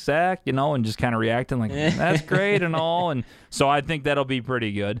 thanks, Zach, and just kind of reacting like, that's great and all. And so I think that'll be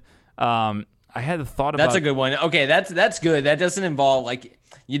pretty good. I had a thought about... That's a good one. Okay, that's good. That doesn't involve,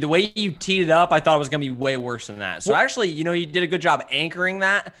 the way you teed it up, I thought it was going to be way worse than that. So actually, you did a good job anchoring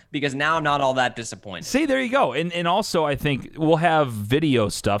that, because now I'm not all that disappointed. See, there you go. And also, I think we'll have video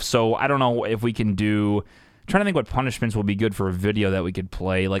stuff. So I don't know if we can do... I'm trying to think what punishments will be good for a video that we could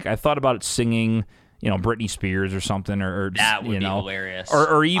play. Like, I thought about singing, Britney Spears or something, or just, that would be hilarious.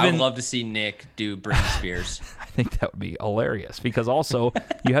 Or even... I would love to see Nick do Britney Spears. I think that would be hilarious, because also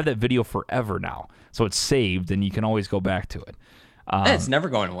you have that video forever now. So it's saved, and you can always go back to it. It's never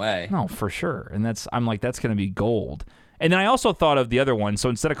going away. No, for sure. And I'm like, that's going to be gold. And then I also thought of the other one. So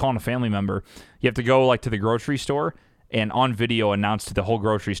instead of calling a family member, you have to go to the grocery store and on video announce to the whole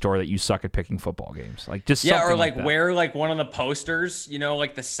grocery store that you suck at picking football games. Like just something or like that. wear one of the posters,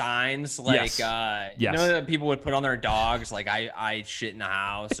 the signs, yes. That people would put on their dogs, like I shit in the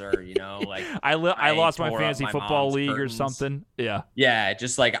house, or I lost my fantasy football league curtains. Or something. Yeah. Yeah,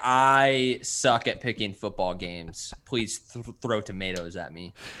 just I suck at picking football games. Please throw tomatoes at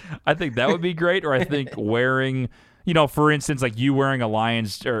me. I think that would be great. Or I think wearing, for instance, like you wearing a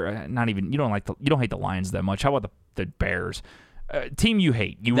Lions, or not even, you don't hate the Lions that much. How about the Bears? Team you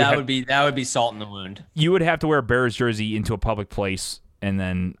hate. That would be salt in the wound. You would have to wear a Bears jersey into a public place, and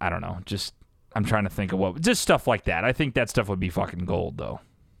then I don't know. Just I'm trying to think of just stuff like that. I think that stuff would be fucking gold, though.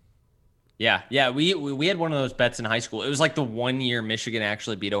 Yeah. We had one of those bets in high school. It was the 1 year Michigan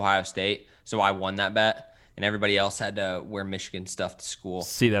actually beat Ohio State, so I won that bet, and everybody else had to wear Michigan stuff to school.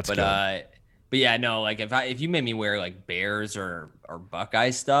 See, that's good. But yeah, no, if you made me wear Bears or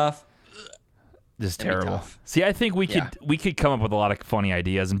Buckeye stuff. This is terrible. See, I think we could come up with a lot of funny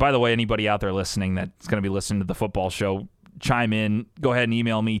ideas. And by the way, anybody out there listening that's going to be listening to the football show, chime in. Go ahead and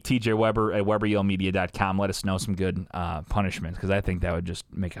email me, tjweber@weberyalemedia.com. Let us know some good punishments, because I think that would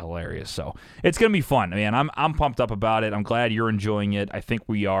just make it hilarious. So it's going to be fun, man. I'm pumped up about it. I'm glad you're enjoying it. I think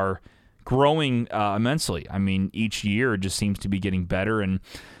we are growing immensely. I mean, each year it just seems to be getting better. And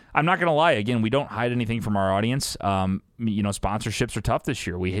I'm not going to lie. Again, we don't hide anything from our audience. Sponsorships are tough this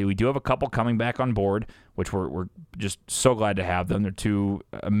year. We do have a couple coming back on board, which we're just so glad to have them. They're two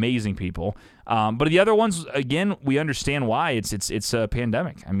amazing people. But the other ones, again, we understand why. It's a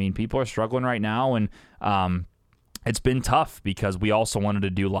pandemic. I mean, people are struggling right now, and it's been tough because we also wanted to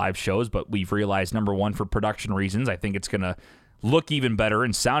do live shows, but we've realized, number one, for production reasons, I think it's going to look even better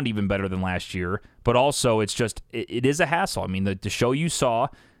and sound even better than last year. But also, it is a hassle. I mean, the show you saw,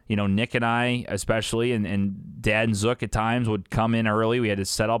 Nick and I especially, and Dad and Zook at times would come in early. We had to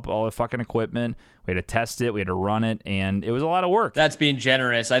set up all the fucking equipment. We had to test it. We had to run it, and it was a lot of work. That's being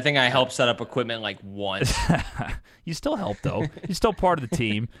generous. I think I helped set up equipment once. You still help, though. You're still part of the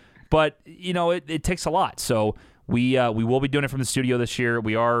team. But, it takes a lot. So we will be doing it from the studio this year.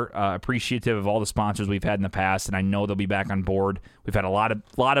 We are appreciative of all the sponsors we've had in the past, and I know they'll be back on board. We've had a lot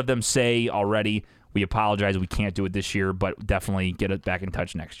of them say already, we apologize, we can't do it this year, but definitely get it back in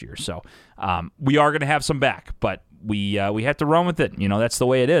touch next year. So we are going to have some back, but we have to run with it. That's the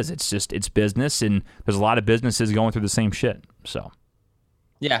way it is. It's business, and there's a lot of businesses going through the same shit. So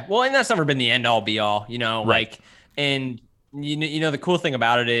yeah, well, and that's never been the end all be all. Right. And the cool thing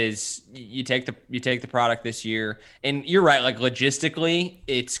about it is you take the product this year, and you're right. Logistically,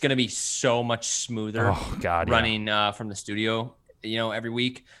 it's going to be so much smoother. Oh God, running from the studio. Every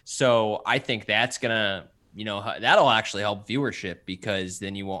week. So I think that's gonna, that'll actually help viewership, because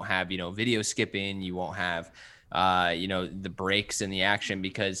then you won't have, video skipping. You won't have, the breaks in the action,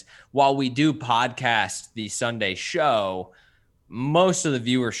 because while we do podcast the Sunday show, most of the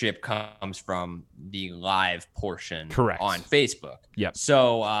viewership comes from the live portion. Correct. On Facebook. Yep.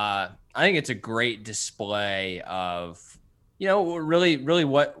 So I think it's a great display of, really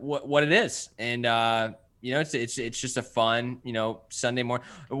what it is. And, it's just a fun, Sunday morning.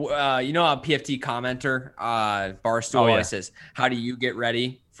 A PFT commenter, Barstool always says, "How do you get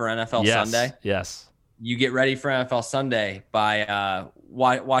ready for NFL Sunday?" Yes. You get ready for NFL Sunday by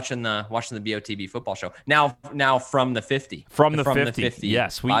watching the BOTB football show. Now from the 50. From the 50.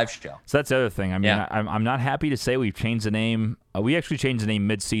 Yes, live show. So that's the other thing. I mean, I'm not happy to say we've changed the name. We actually changed the name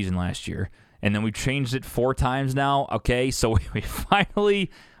mid-season last year, and then we've changed it 4 times now. Okay, so we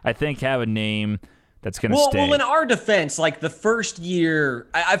finally, I think, have a name that's going to stay. Well, in our defense, like the first year,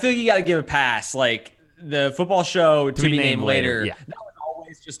 I feel like you got to give a pass. Like the football show to be named later. Yeah. That was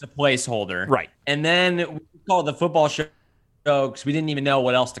always just a placeholder. Right. And then we called it the football show because we didn't even know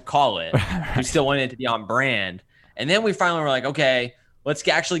what else to call it. Right. We still wanted it to be on brand. And then we finally were like, okay, let's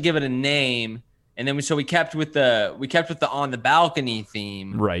actually give it a name. And then we kept with the on the balcony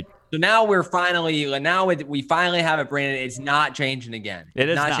theme. Right. So now we finally have it branded. It's not changing again. It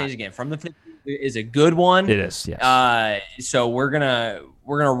is not changing again. From the 50 is a good one. It is. Yes. So we're gonna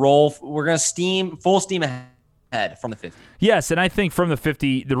roll. We're gonna full steam ahead from the 50. Yes, and I think from the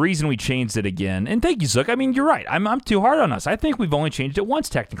 50, the reason we changed it again, and thank you, Zook. I mean, you're right. I'm too hard on us. I think we've only changed it once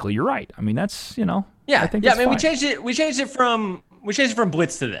technically. You're right. I mean, that's Yeah. I think that's fine. We changed it from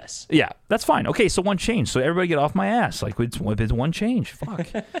Blitz to this. Yeah, that's fine. Okay, so one change. So everybody get off my ass. Like it's one change. Fuck.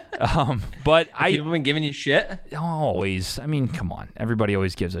 But people been giving you shit. Always. I mean, come on. Everybody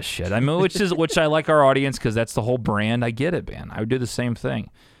always gives us shit. I mean, which I like our audience because that's the whole brand. I get it, man. I would do the same thing.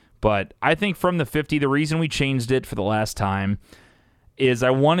 But I think from the 50, the reason we changed it for the last time is I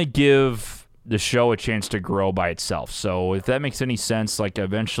want to give the show a chance to grow by itself. So if that makes any sense, like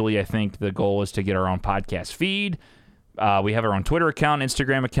eventually I think the goal is to get our own podcast feed. We have our own Twitter account,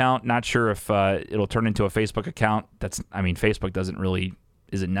 Instagram account. Not sure if it'll turn into a Facebook account. Facebook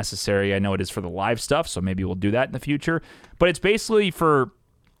isn't necessary. I know it is for the live stuff, so maybe we'll do that in the future. But it's basically for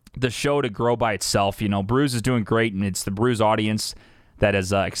the show to grow by itself. Bruce is doing great, and it's the Bruce audience that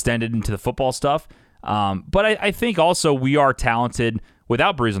has extended into the football stuff. But I think also we are talented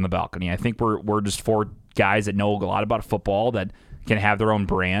without Bruce on the balcony. I think we're just 4 guys that know a lot about football that can have their own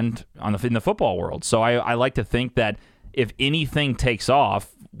brand in the football world. So I like to think that if anything takes off,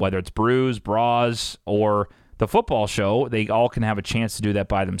 whether it's Bruce, Bras, or the football show, they all can have a chance to do that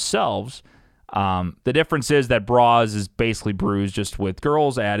by themselves. The difference is that Bras is basically Bruce just with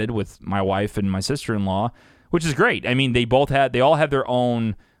girls added with my wife and my sister-in-law, which is great. I mean, they all have their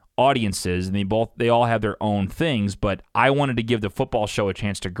own audiences and they all have their own things, but I wanted to give the football show a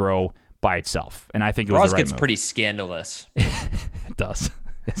chance to grow by itself. And I think it was the right gets move. Pretty scandalous. It does.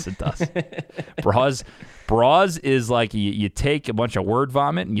 Yes, it does. Bras is like you take a bunch of word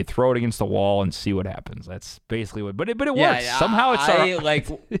vomit and you throw it against the wall and see what happens. That's basically what. But it works. Somehow it's like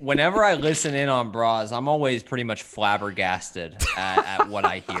whenever I listen in on Bras, I'm always pretty much flabbergasted at what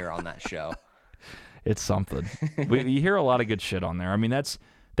I hear on that show. It's something. You hear a lot of good shit on there. I mean, that's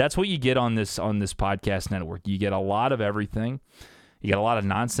what you get on this podcast network. You get a lot of everything. You get a lot of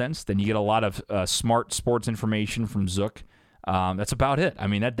nonsense. Then you get a lot of smart sports information from Zook. That's about it. I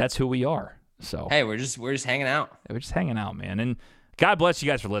mean, that's who we are. So hey, we're just hanging out. We're just hanging out, man. And God bless you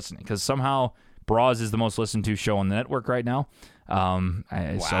guys for listening, because somehow Bras is the most listened to show on the network right now. Wow. So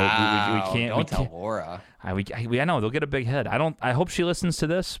we can't. Don't tell Laura. I know they'll get a big head. I hope she listens to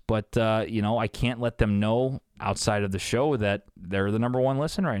this, but I can't let them know outside of the show that they're the number 1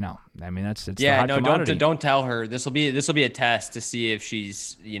 listen right now. I mean, it's the hot commodity. Don't tell her. This will be a test to see if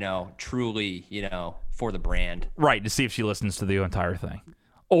she's truly for the brand. Right, to see if she listens to the entire thing.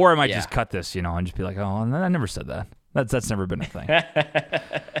 Or I might just cut this, and just be like, oh, I never said that. That's never been a thing.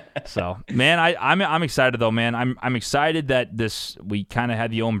 So, man, I'm excited though, man. I'm excited that we kind of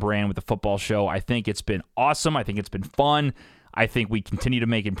had the own brand with the football show. I think it's been awesome. I think it's been fun. I think we continue to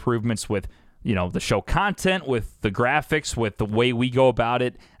make improvements with the show content, with the graphics, with the way we go about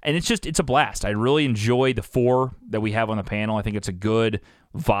it, and it's a blast. I really enjoy the 4 that we have on the panel. I think it's a good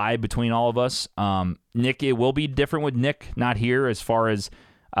vibe between all of us. Nick, it will be different with Nick not here as far as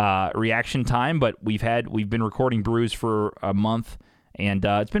reaction time, but we've been recording Brews for a month, and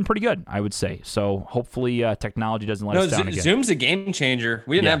it's been pretty good, I would say. So hopefully technology doesn't let us down again. Zoom's a game changer.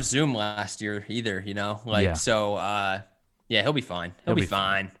 We didn't have Zoom last year either, so he'll be fine. He'll be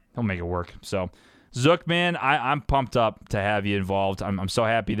fine. He'll make it work. So Zook, man, I'm pumped up to have you involved. I'm so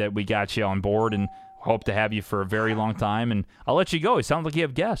happy that we got you on board, and hope to have you for a very long time. And I'll let you go. It sounds like you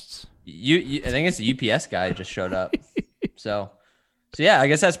have guests. I think it's the UPS guy just showed up. So yeah, I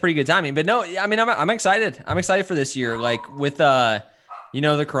guess that's pretty good timing. But no, I mean, I'm excited. I'm excited for this year. Like with the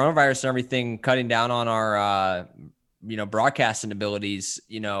coronavirus and everything cutting down on our broadcasting abilities,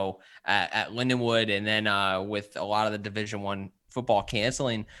 at Lindenwood, and then with a lot of the Division I football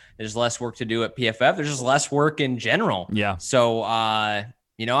canceling, there's less work to do at PFF. There's just less work in general. Yeah. So, I'm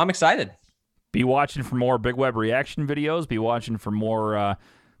excited. Be watching for more Big Web reaction videos. Be watching for more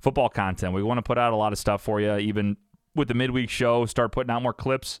football content. We want to put out a lot of stuff for you, even with the midweek show, start putting out more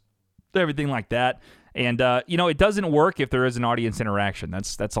clips, everything like that. And, it doesn't work if there is an audience interaction.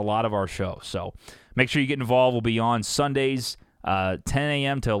 That's a lot of our show. So make sure you get involved. We'll be on Sundays, 10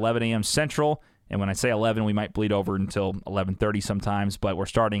 a.m. to 11 a.m. Central. And when I say 11, we might bleed over until 11:30 sometimes. But we're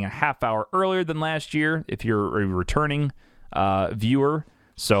starting a half hour earlier than last year if you're a returning viewer.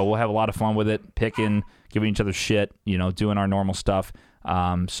 So we'll have a lot of fun with it, picking, giving each other shit, doing our normal stuff.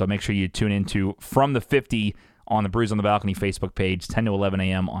 So make sure you tune into From the 50 on the Brews on the Balcony Facebook page, 10 to 11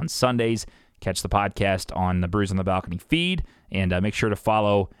 a.m. on Sundays. Catch the podcast on the Brews on the Balcony feed, and make sure to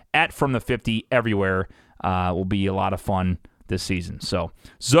follow at From the 50 everywhere. Will be a lot of fun this season. So,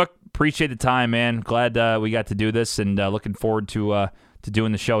 Zook, appreciate the time, man. Glad we got to do this, and looking forward to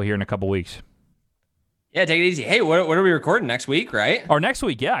doing the show here in a couple weeks. Yeah, take it easy. Hey, what are we recording next week, right? Or next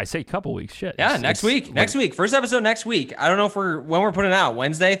week, yeah. I say a couple weeks. Shit. Yeah, next week. Next week. First episode next week. I don't know when we're putting it out.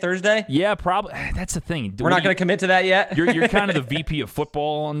 Wednesday, Thursday? Yeah, probably. That's the thing. We're not going to commit to that yet. You're kind of the VP of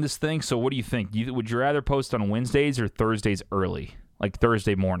football on this thing, so what do you think? Would you rather post on Wednesdays or Thursdays early? Like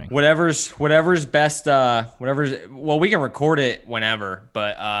Thursday morning? Whatever's best. Well, we can record it whenever,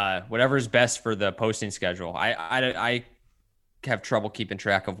 but whatever's best for the posting schedule. I have trouble keeping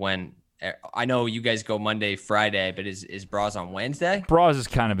track of when. I know you guys go Monday, Friday, but is Bras on Wednesday? Bras has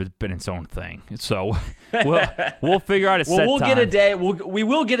kind of been its own thing, so we'll figure out a set time. We'll get a day. We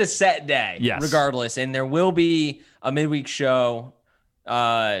will get a set day, yes, regardless, and there will be a midweek show.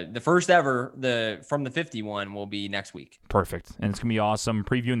 The first ever, From the 51 will be next week. Perfect, and it's gonna be awesome.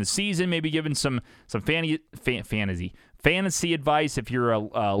 Previewing the season, maybe giving some fantasy advice if you're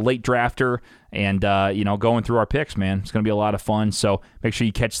a late drafter, and going through our picks, man. It's going to be a lot of fun, so make sure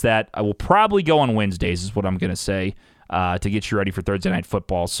you catch that. I will probably go on Wednesdays is what I'm going to say to get you ready for Thursday Night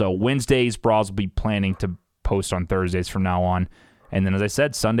Football. So Wednesdays, Bras will be planning to post on Thursdays from now on, and then as I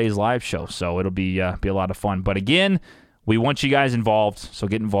said, Sunday's live show, so it'll be a lot of fun. But again, we want you guys involved, so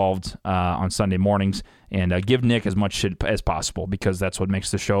get involved on Sunday mornings, and give Nick as much shit as possible, because that's what makes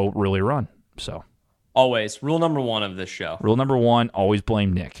the show really run. So always, rule number 1 of this show. Rule number 1: always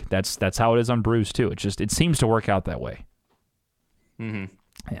blame Nick. That's how it is on Brews too. It seems to work out that way. Mm-hmm.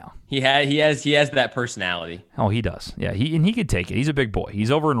 Yeah. He has that personality. Oh, he does. Yeah. He could take it. He's a big boy.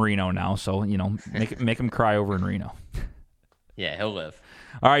 He's over in Reno now, so make him cry over in Reno. Yeah, he'll live.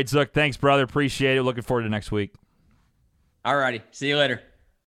 All right, Zook. Thanks, brother. Appreciate it. Looking forward to next week. All righty. See you later.